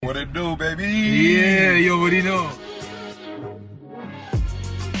What it do, baby? Yeah, you already know.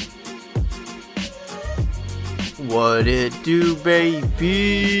 What it do, baby?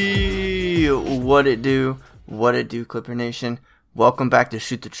 What it do? What it do, Clipper Nation? Welcome back to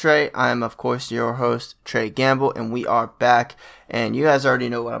Shoot the Trey. I am, of course, your host, Trey Gamble, and we are back. And you guys already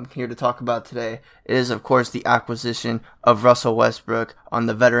know what I'm here to talk about today. It is, of course, the acquisition of Russell Westbrook on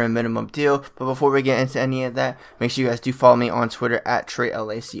the veteran minimum deal. But before we get into any of that, make sure you guys do follow me on Twitter at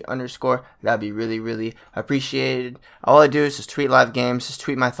TreyLAC_. That'd be really, really appreciated. All I do is just tweet live games, just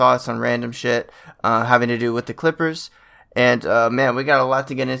tweet my thoughts on random shit having to do with the Clippers. And, man, we got a lot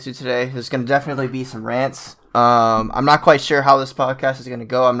to get into today. There's going to definitely be some rants. I'm not quite sure how this podcast is going to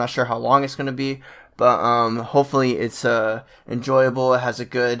go. I'm not sure how long it's going to be, but hopefully it's enjoyable. It has a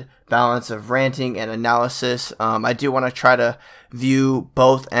good balance of ranting and analysis. I do want to try to view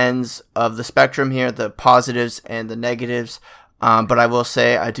both ends of the spectrum here, the positives and the negatives. But I will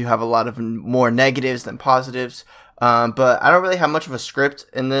say I do have a lot of more negatives than positives. But I don't really have much of a script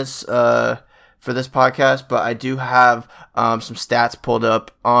in this for this podcast, but I do have some stats pulled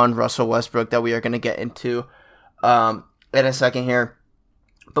up on Russell Westbrook that we are going to get into in a second here.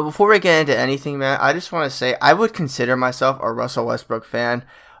 But before we get into anything, man, I just want to say I would consider myself a Russell Westbrook fan.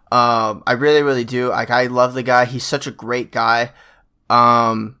 I really, really do. Like, I love the guy. He's such a great guy.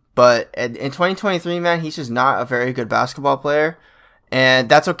 But in 2023, man, he's just not a very good basketball player, and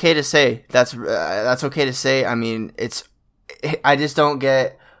that's okay to say. That's okay to say. I mean, I just don't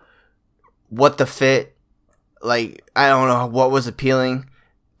get what the fit. Like, I don't know what was appealing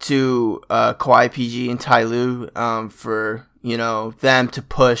to Kawhi, PG, and Ty Lue for, you know, them to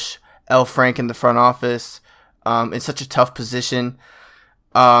push L. Frank in the front office in such a tough position.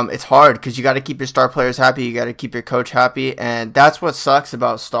 It's hard because you got to keep your star players happy. You got to keep your coach happy. And that's what sucks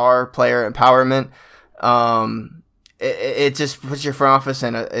about star player empowerment. It just puts your front office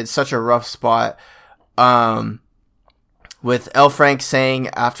in it's such a rough spot. With L. Frank saying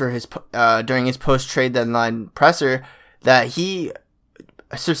after during his post-trade deadline presser that he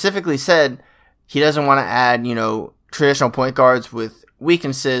specifically said he doesn't want to add, you know, traditional point guards with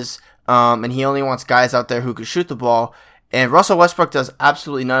weaknesses, and he only wants guys out there who can shoot the ball. And Russell Westbrook does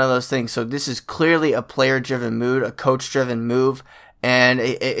absolutely none of those things. So this is clearly a player-driven move, a coach-driven move, and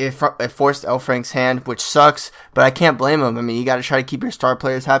it forced L. Frank's hand, which sucks, but I can't blame him. I mean, you got to try to keep your star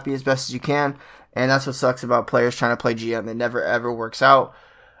players happy as best as you can, and that's what sucks about players trying to play GM. It never, ever works out.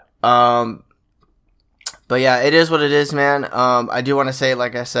 But yeah, it is what it is, man. I do want to say,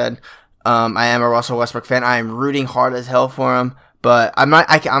 like I said, I am a Russell Westbrook fan. I am rooting hard as hell for him. But I'm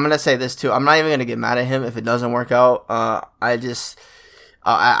gonna say this too. I'm not even gonna get mad at him if it doesn't work out. I'd just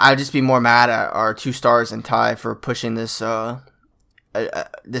be more mad at our 2 stars and Ty for pushing this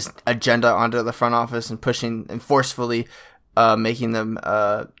this agenda onto the front office and pushing and forcefully making them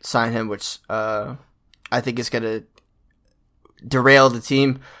sign him, which I think is gonna derail the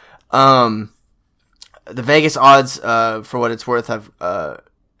team. The Vegas odds, for what it's worth,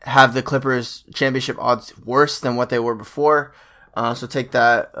 have the Clippers championship odds worse than what they were before. So take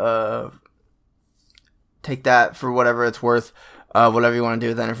that for whatever it's worth. Whatever you want to do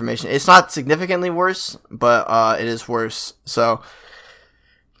with that information. It's not significantly worse, but it is worse. So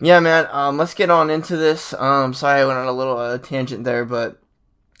yeah, man. Let's get on into this. Sorry I went on a little tangent there, but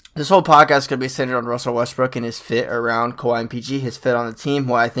this whole podcast is going to be centered on Russell Westbrook and his fit around Kawhi and PG, his fit on the team,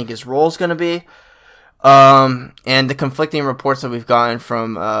 what I think his role is going to be. And the conflicting reports that we've gotten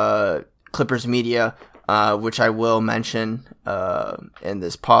from Clippers media, which I will mention in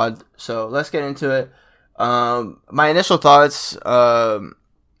this pod. So let's get into it. My initial thoughts,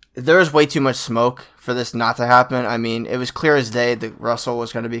 there was way too much smoke for this not to happen. I mean, it was clear as day that Russell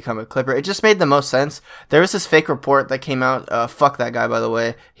was going to become a Clipper. It just made the most sense. There was this fake report that came out. Fuck that guy, by the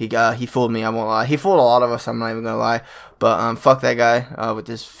way. He fooled me, I won't lie. He fooled a lot of us, I'm not even going to lie. But fuck that guy with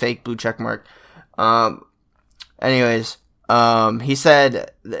this fake blue check mark. Anyways, he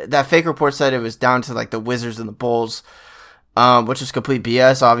said that fake report said it was down to like the Wizards and the Bulls, which is complete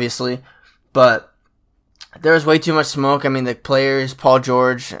BS, obviously. But there was way too much smoke. I mean, the players, Paul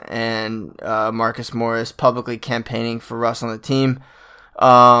George and Marcus Morris, publicly campaigning for Russ on the team,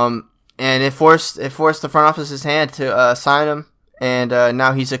 and it forced the front office's hand to sign him. And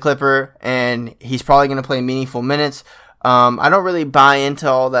now he's a Clipper, and he's probably going to play meaningful minutes. I don't really buy into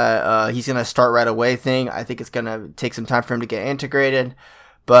all that he's going to start right away thing. I think it's going to take some time for him to get integrated,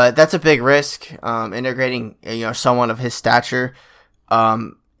 but that's a big risk, integrating someone of his stature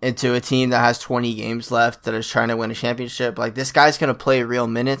into a team that has 20 games left that is trying to win a championship. Like, this guy's going to play real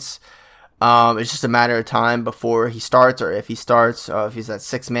minutes. It's just a matter of time before he starts, or if he starts, if he's that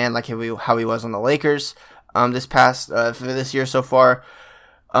 6th man like how he was on the Lakers this past for this year so far.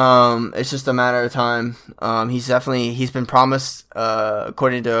 It's just a matter of time. He's been promised,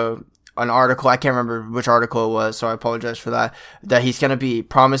 according to an article. I can't remember which article it was, so I apologize for that. That he's going to be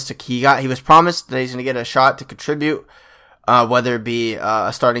promised he was promised that he's going to get a shot to contribute, whether it be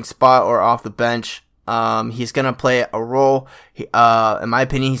a starting spot or off the bench. He's going to play a role. In my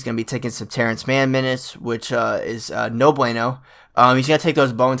opinion, he's going to be taking some Terrence Mann minutes, which is no bueno. He's going to take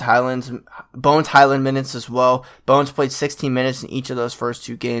those Bones Hyland minutes as well. Bones played 16 minutes in each of those first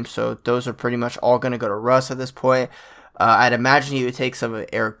 2 games, so those are pretty much all going to go to Russ at this point. I'd imagine he would take some of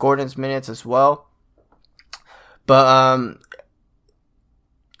Eric Gordon's minutes as well. But,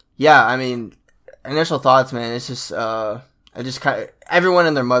 yeah, I mean, initial thoughts, man, it's just, everyone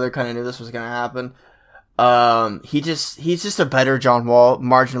and their mother kind of knew this was going to happen. He's just a better John Wall,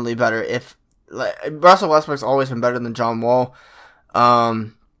 marginally better. Russell Westbrook's always been better than John Wall.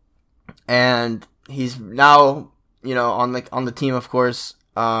 And he's now, on the team, of course.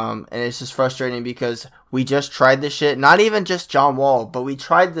 And it's just frustrating because we just tried this shit. Not even just John Wall, but we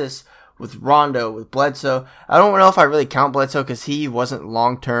tried this with Rondo, with Bledsoe. I don't know if I really count Bledsoe because he wasn't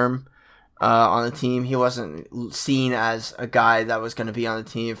long-term, on the team. He wasn't seen as a guy that was going to be on the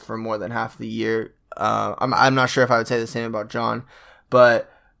team for more than half the year. I'm not sure if I would say the same about John,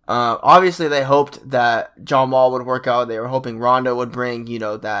 but obviously they hoped that John Wall would work out. They were hoping Rondo would bring,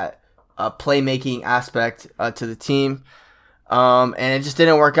 that playmaking aspect to the team. And it just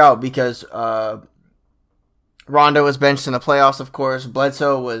didn't work out because Rondo was benched in the playoffs, of course.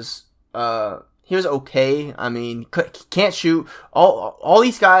 Bledsoe was he was okay. I mean, can't shoot. All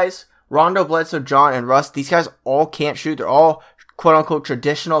these guys, Rondo, Bledsoe, John, and Russ, these guys all can't shoot. They're all quote-unquote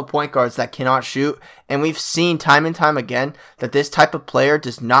traditional point guards that cannot shoot. And we've seen time and time again that this type of player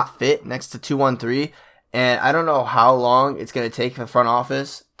does not fit next to 2-1-3. And I don't know how long it's going to take the front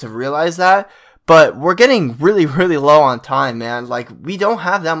office to realize that. But we're getting really, really low on time, man. Like, we don't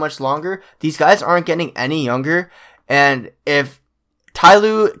have that much longer. These guys aren't getting any younger. And if Ty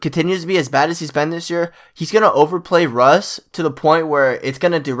Lue continues to be as bad as he's been this year, he's going to overplay Russ to the point where it's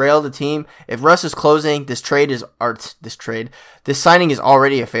going to derail the team. If Russ is closing, this signing is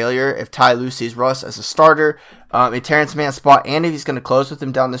already a failure. If Ty Lue sees Russ as a starter, a Terrence Mann spot, and if he's going to close with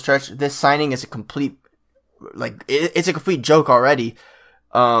him down the stretch, this signing is it's a complete joke already.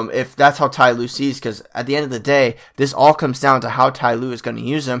 If that's how Ty Lue sees, because at the end of the day, this all comes down to how Ty Lue is going to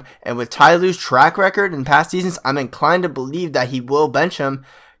use him. And with Ty Lue's track record in past seasons, I'm inclined to believe that he will bench him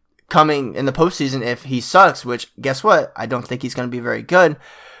coming in the postseason if he sucks, which, guess what? I don't think he's going to be very good.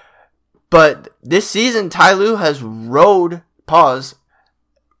 But this season, Ty Lue has rode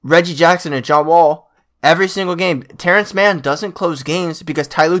Reggie Jackson and John Wall every single game. Terrence Mann doesn't close games because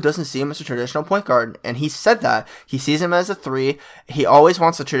Ty Lue doesn't see him as a traditional point guard. And he said that. He sees him as a 3. He always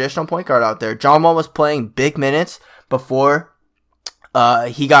wants a traditional point guard out there. John Wall was playing big minutes before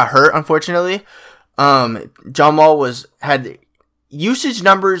he got hurt, unfortunately. John Wall had usage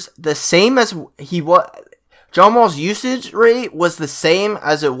numbers the same as he was. John Wall's usage rate was the same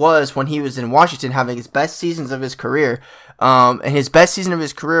as it was when he was in Washington, having his best seasons of his career. And his best season of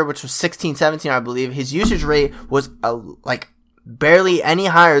his career, which was 16-17, I believe, his usage rate was barely any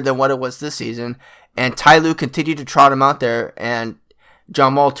higher than what it was this season. And Ty Lue continued to trot him out there, and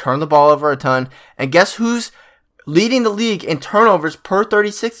John Wall turned the ball over a ton. And guess who's leading the league in turnovers per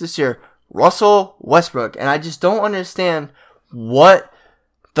 36 this year? Russell Westbrook. And I just don't understand what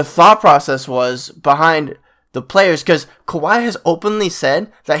the thought process was behind the players, because Kawhi has openly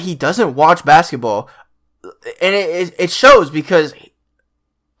said that he doesn't watch basketball, and it shows, because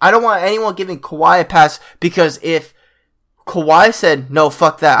I don't want anyone giving Kawhi a pass, because if Kawhi said, no,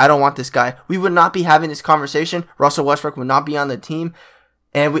 fuck that, I don't want this guy, we would not be having this conversation. Russell Westbrook would not be on the team,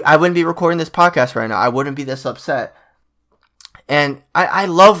 and I wouldn't be recording this podcast right now. I wouldn't be this upset. And I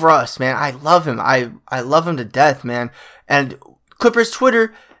love Russ, man. I love him. I love him to death, man. And Clippers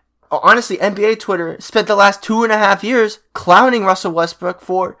Twitter, honestly, NBA Twitter spent the last 2.5 years clowning Russell Westbrook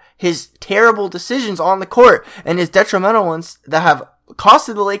for his terrible decisions on the court and his detrimental ones that have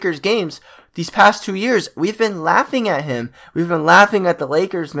costed the Lakers games these past 2 years. We've been laughing at him. We've been laughing at the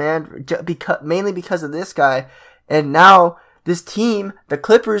Lakers, man, mainly because of this guy. And now this team, the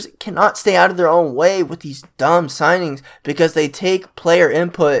Clippers, cannot stay out of their own way with these dumb signings because they take player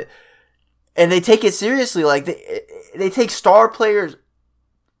input and they take it seriously. Like, they take star players'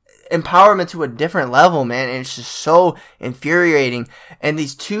 empowerment to a different level, man, and it's just so infuriating. And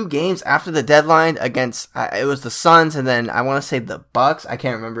these 2 games after the deadline against it was the Suns, and then I want to say the Bucks, I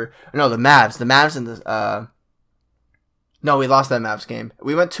can't remember. No, the Mavs and the no, we lost that Mavs game.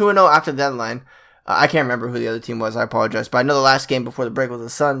 We went 2-0 after the deadline. I can't remember who the other team was. I apologize. But I know the last game before the break was the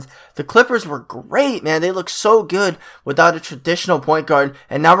Suns. The Clippers were great, man. They look so good without a traditional point guard.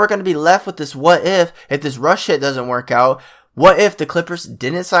 And now we're going to be left with this what if this Russ shit doesn't work out. What if the Clippers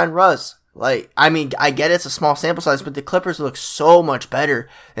didn't sign Russ? Like, I mean, I get it's a small sample size, but the Clippers look so much better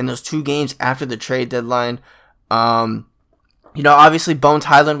in those 2 games after the trade deadline. Obviously Bones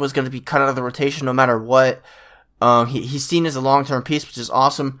Highland was going to be cut out of the rotation no matter what. He's seen as a long-term piece, which is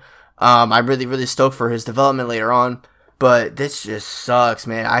awesome. I'm really, really stoked for his development later on. But this just sucks,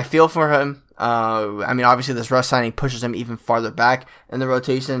 man. I feel for him. Obviously this Russ signing pushes him even farther back in the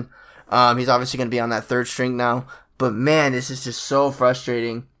rotation. He's obviously going to be on that 3rd string now. But man, this is just so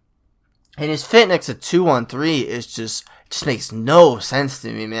frustrating. And his fit next to 2-on-3 is just makes no sense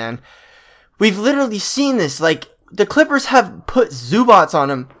to me, man. We've literally seen this. Like, the Clippers have put Zubats on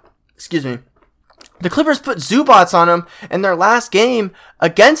him. Excuse me. The Clippers put Zubats on him in their last game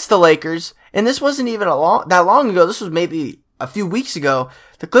against the Lakers. And this wasn't even that long ago. This was maybe a few weeks ago.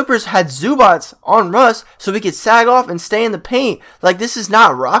 The Clippers had Zubats on Russ so we could sag off and stay in the paint. Like, this is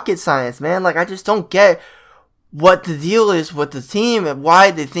not rocket science, man. Like, I just don't get what the deal is with the team and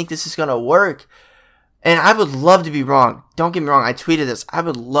why they think this is going to work. And I would love to be wrong. Don't get me wrong. I tweeted this. I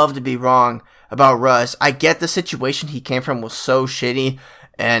would love to be wrong about Russ. I get the situation he came from was so shitty,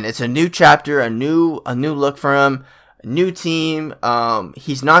 and it's a new chapter, a new look for him, a new team.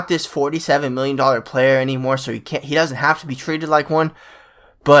 He's not this $47 million player anymore, so he doesn't have to be treated like one.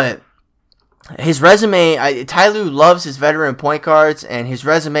 But his resume, Ty Lue loves his veteran point guards, and his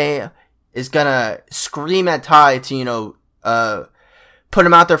resume is gonna scream at Ty to, put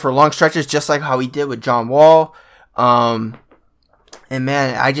him out there for long stretches, just like how he did with John Wall. And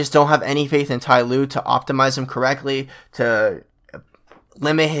man, I just don't have any faith in Ty Lue to optimize him correctly, to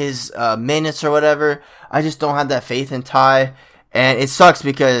limit his minutes or whatever. I just don't have that faith in Ty. And it sucks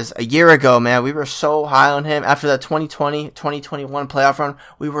because a year ago, man, we were so high on him. After that 2020-2021 playoff run,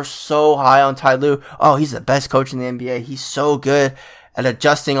 we were so high on Ty Lue. Oh, he's the best coach in the NBA. He's so good at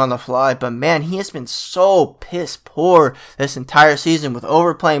adjusting on the fly, but man, he has been so piss poor this entire season with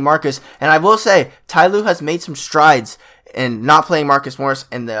overplaying Marcus. And I will say, Ty Lue has made some strides in not playing Marcus Morris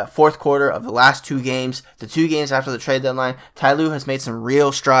in the 4th quarter of the last 2 games. The 2 games after the trade deadline, Ty Lue has made some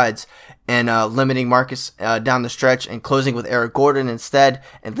real strides in limiting Marcus down the stretch and closing with Eric Gordon instead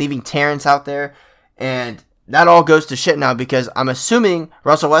and leaving Terrence out there. And that all goes to shit now because I'm assuming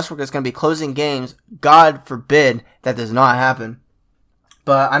Russell Westbrook is going to be closing games. God forbid that does not happen.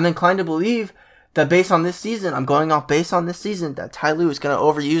 But I'm inclined to believe that based on this season, that Ty Lue is going to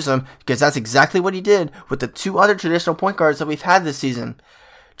overuse him because that's exactly what he did with the 2 other traditional point guards that we've had this season.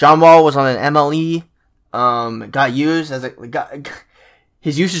 John Wall was on an MLE, got used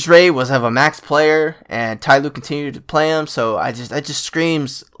his usage rate was of a max player, and Ty Lue continued to play him. So that just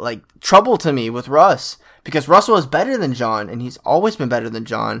screams like trouble to me with Russ because Russell is better than John, and he's always been better than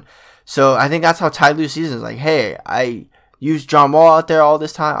John. So I think that's how Ty Lue sees it. Like, hey, I use John Wall out there all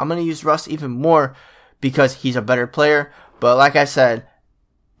this time. I'm going to use Russ even more because he's a better player. But like I said,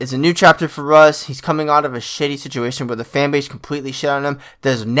 it's a new chapter for Russ. He's coming out of a shitty situation where the fan base completely shit on him.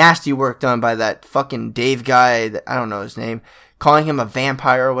 There's nasty work done by that fucking Dave guy, I don't know his name, calling him a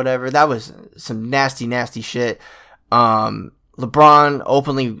vampire or whatever. That was some nasty, nasty shit. LeBron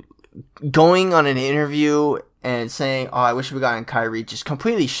openly going on an interview and saying, oh, I wish we got in Kyrie, just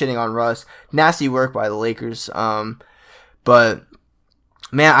completely shitting on Russ. Nasty work by the Lakers. But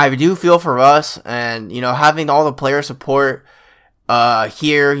man, I do feel for Russ, and having all the player support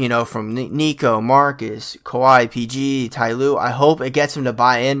here, from Nico, Marcus, Kawhi, PG, Ty Lue, I hope it gets him to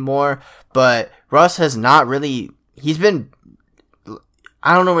buy in more. But Russ has not really. He's been.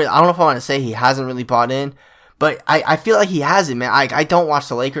 I don't know if I want to say he hasn't really bought in, but I feel like he hasn't, man. I don't watch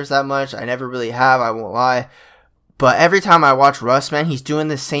the Lakers that much. I never really have. I won't lie. But every time I watch Russ, man, he's doing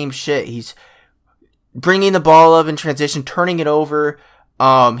the same shit. He's bringing the ball up in transition, turning it over.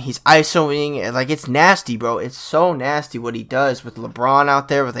 He's isoing, and like, it's nasty, bro. It's so nasty what he does with LeBron out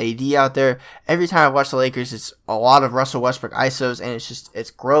there, with AD out there. Every time I watch the Lakers, it's a lot of Russell Westbrook isos, and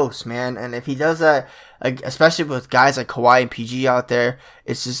it's gross, man. And if he does that, like, especially with guys like Kawhi and PG out there,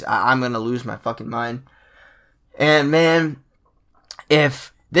 it's just, I'm gonna lose my fucking mind. And man,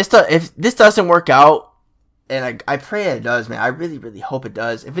 if this doesn't work out, and I pray it does, man. I really, really hope it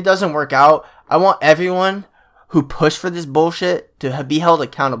does. If it doesn't work out, I want everyone who pushed for this bullshit to be held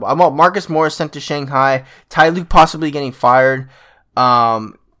accountable. I want Marcus Morris sent to Shanghai, Ty Lue possibly getting fired. I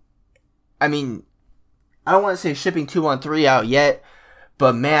mean, I don't want to say shipping 2-on-3 out yet,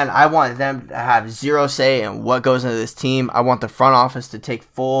 but man, I want them to have zero say in what goes into this team. I want the front office to take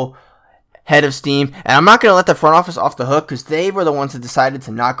full head of steam. And I'm not going to let the front office off the hook because they were the ones that decided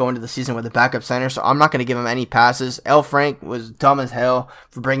to not go into the season with a backup center. So I'm not going to give him any passes. L. Frank was dumb as hell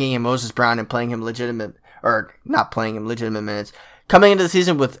for bringing in Moses Brown and playing him legitimate, or not playing him legitimate minutes. Coming into the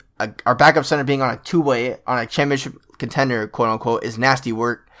season with our backup center being on a two-way, on a championship contender, quote unquote, is nasty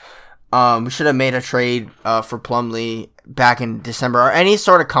work. We should have made a trade for Plumlee back in December, or any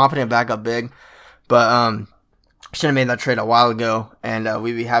sort of competent backup big. But should have made that trade a while ago, and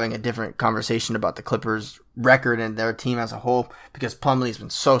we'd be having a different conversation about the Clippers' record and their team as a whole, because Plumlee's been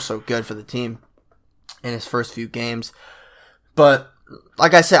so good for the team in his first few games. But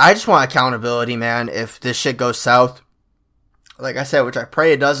like I said, I just want accountability, man. If this shit goes south, like I said, which I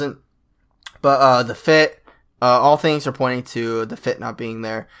pray it doesn't, but the fit, all things are pointing to the fit not being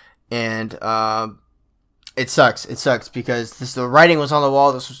there, and it sucks. It sucks because the writing was on the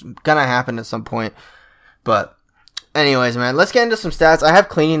wall. This was gonna happen at some point, but. Anyways, man, let's get into some stats. I have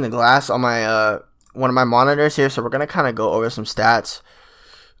cleaning the glass on my one of my monitors here, so we're gonna kind of go over some stats.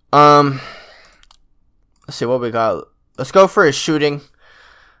 Let's see what we got. Let's go for his shooting.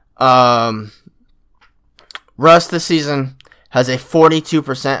 Russ this season has a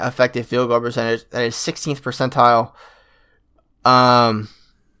 42% effective field goal percentage. That is 16th percentile.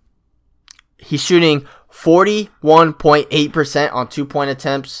 He's shooting 41.8% on 2-point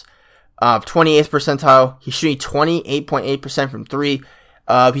attempts. 28th percentile. He's shooting 28.8% from 3.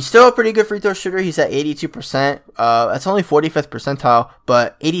 He's still a pretty good free throw shooter. He's at 82%. That's only 45th percentile,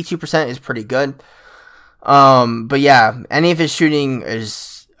 but 82% is pretty good. But yeah, any of his shooting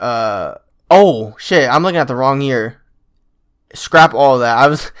is, oh shit, I'm looking at the wrong year. Scrap all of that. I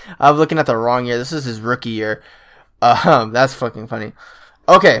was looking at the wrong year. This is his rookie year. That's fucking funny.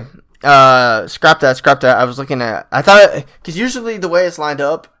 Okay. Scrap that. I was looking at, I thought, cause usually the way it's lined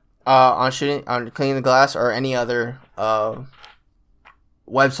up, on cleaning the glass or any other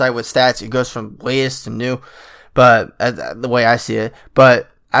website with stats, it goes from latest to new, but the way I see it.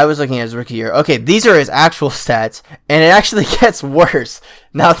 But I was looking at his rookie year. Okay, these are his actual stats, and it actually gets worse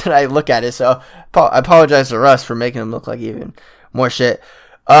now that I look at it. So I apologize to Russ for making him look like even more shit.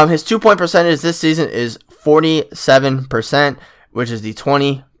 His 2-point percentage this season is 47%, which is the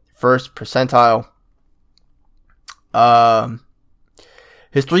 21st percentile.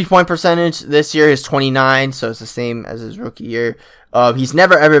 His 3-point percentage this year is 29, so it's the same as his rookie year. He's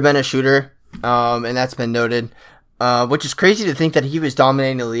never ever been a shooter, and that's been noted, which is crazy to think that he was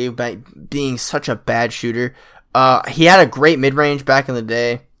dominating the league by being such a bad shooter. He had a great mid-range back in the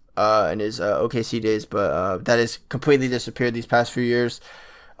day, in his OKC days, but that has completely disappeared these past few years.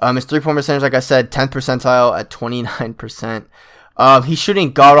 His 3-point percentage, like I said, 10th percentile at 29%. He's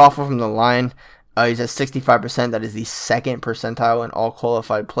shooting god-awful from the line. He's at 65%. That is the 2nd percentile in all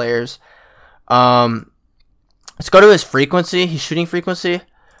qualified players. Let's go to his frequency. His shooting frequency.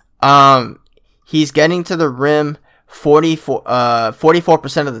 He's getting to the rim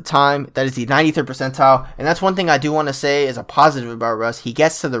 44% of the time. That is the 93rd percentile. And that's one thing I do want to say is a positive about Russ. He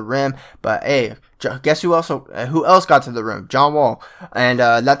gets to the rim, but hey, guess who else got to the rim? John Wall. And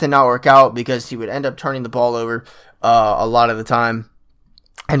that did not work out because he would end up turning the ball over a lot of the time.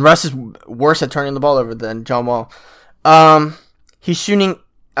 And Russ is worse at turning the ball over than John Wall. He's shooting,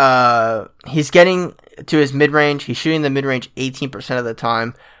 he's getting to his mid-range. He's shooting the mid-range 18% of the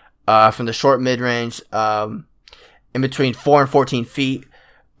time, from the short mid-range, in between 4 and 14 feet.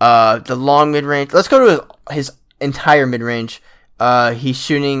 The long mid-range, let's go to his entire mid-range. He's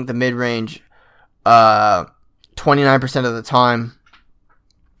shooting the mid-range, 29% of the time.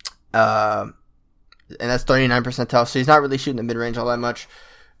 And that's 39 percentile. So he's not really shooting the mid-range all that much.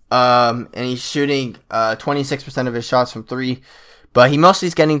 And he's shooting 26% of his shots from 3, but he mostly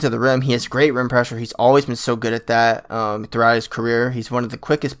is getting to the rim. He has great rim pressure. He's always been so good at that throughout his career. He's one of the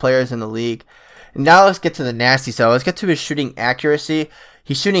quickest players in the league. And now let's get to the nasty side. Let's get to his shooting accuracy.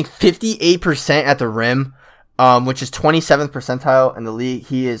 He's shooting 58% at the rim, which is 27th percentile in the league.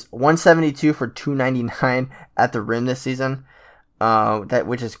 He is 172 for 299 at the rim this season,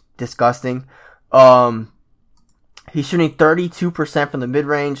 which is disgusting. He's shooting 32% from the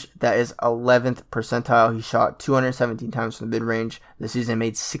mid-range. That is 11th percentile. He shot 217 times from the mid-range this season,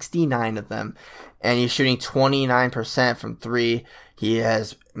 made 69 of them. And he's shooting 29% from 3. He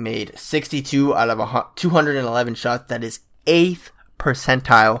has made 62 out of 211 shots. That is 8th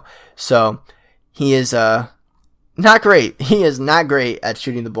percentile. So he is not great. He is not great at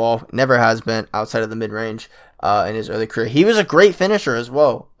shooting the ball. Never has been outside of the mid-range in his early career. He was a great finisher as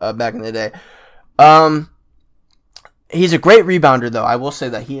well back in the day. He's a great rebounder, though. I will say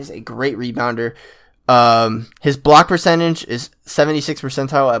that he is a great rebounder. His block percentage is 76th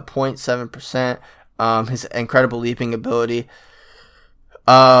percentile at 0.7%. His incredible leaping ability.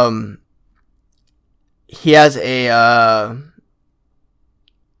 he has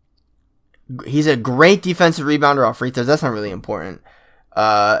he's a great defensive rebounder off free throws. That's not really important.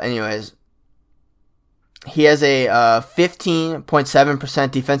 Anyways, he has a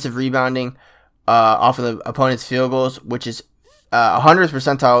 15.7% defensive rebounding off of the opponent's field goals, which is 100th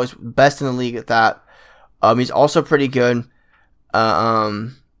percentile, is best in the league at that. He's also pretty good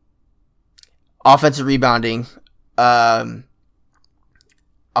offensive rebounding off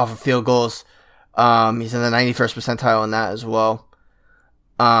of field goals. He's in the 91st percentile in that as well.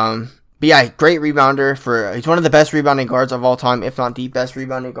 But yeah, great rebounder. He's one of the best rebounding guards of all time, if not the best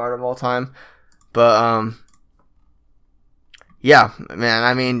rebounding guard of all time. But yeah, man,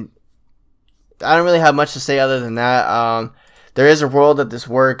 I mean, I don't really have much to say other than that. There is a world that this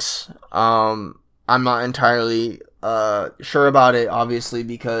works. I'm not entirely sure about it, obviously,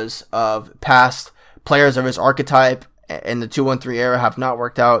 because of past players of his archetype in the 2-1-3 era have not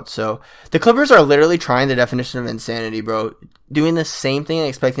worked out. So the Clippers are literally trying the definition of insanity, bro. Doing the same thing and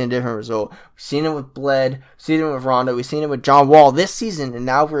expecting a different result. We've seen it with Bled, we've seen it with Rondo, we've seen it with John Wall this season, and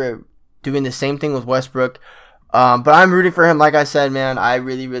now we're doing the same thing with Westbrook. But I'm rooting for him. Like I said, man, I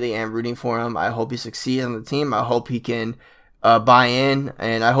really, really am rooting for him. I hope he succeeds on the team. I hope he can buy in,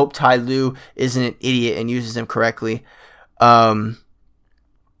 and I hope Ty Lue isn't an idiot and uses him correctly. But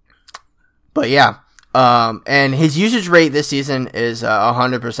yeah. And his usage rate this season is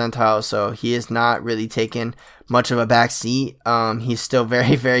 100 percentile, so he is not really taken much of a back seat. He's still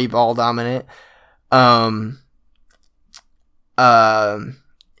very, very ball dominant.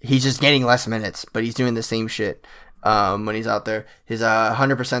 He's just getting less minutes, but he's doing the same shit when he's out there. His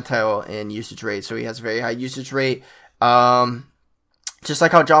 100 percentile in usage rate, so he has a very high usage rate. Just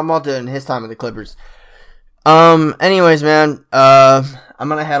like how John Wall did in his time with the Clippers. Anyways, man, I'm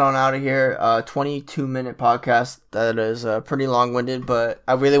gonna head on out of here. 22-minute podcast. That is pretty long-winded, but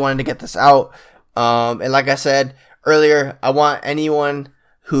I really wanted to get this out. And like I said earlier, I want anyone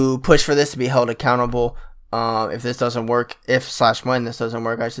who pushed for this to be held accountable. If this doesn't work, when this doesn't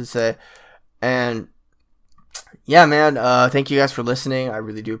work, I should say. And yeah, man, thank you guys for listening. I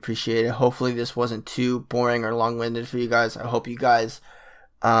really do appreciate it. Hopefully this wasn't too boring or long-winded for you guys. I hope you guys,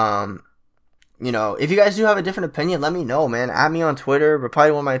 if you guys do have a different opinion, let me know, man. Add me on Twitter, reply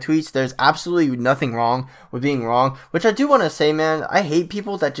to one of my tweets. There's absolutely nothing wrong with being wrong, which I do want to say, man. I hate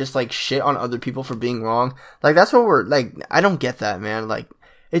people that just, like, shit on other people for being wrong. Like, that's what I don't get that, man. Like,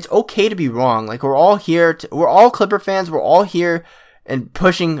 it's okay to be wrong. Like, we're all here, we're all Clipper fans. We're all here and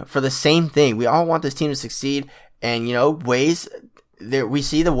pushing for the same thing. We all want this team to succeed, and, ways there, we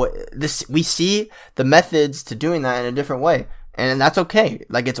see the methods to doing that in a different way. And that's okay.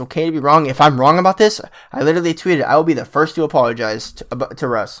 Like, it's okay to be wrong. If I'm wrong about this, I literally tweeted, I will be the first to apologize to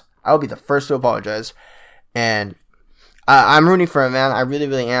Russ. I will be the first to apologize. And I'm rooting for him, man. I really,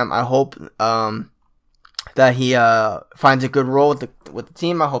 really am. I hope that he finds a good role with the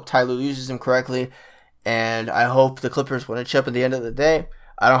team. I hope Ty Lue uses him correctly. And I hope the Clippers win a chip at the end of the day.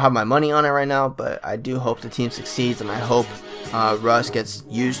 I don't have my money on it right now, but I do hope the team succeeds, and I hope Russ gets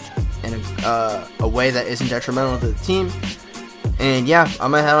used in a way that isn't detrimental to the team. And yeah,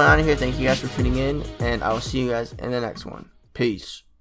 I'm gonna head on out of here. Thank you guys for tuning in, and I will see you guys in the next one. Peace.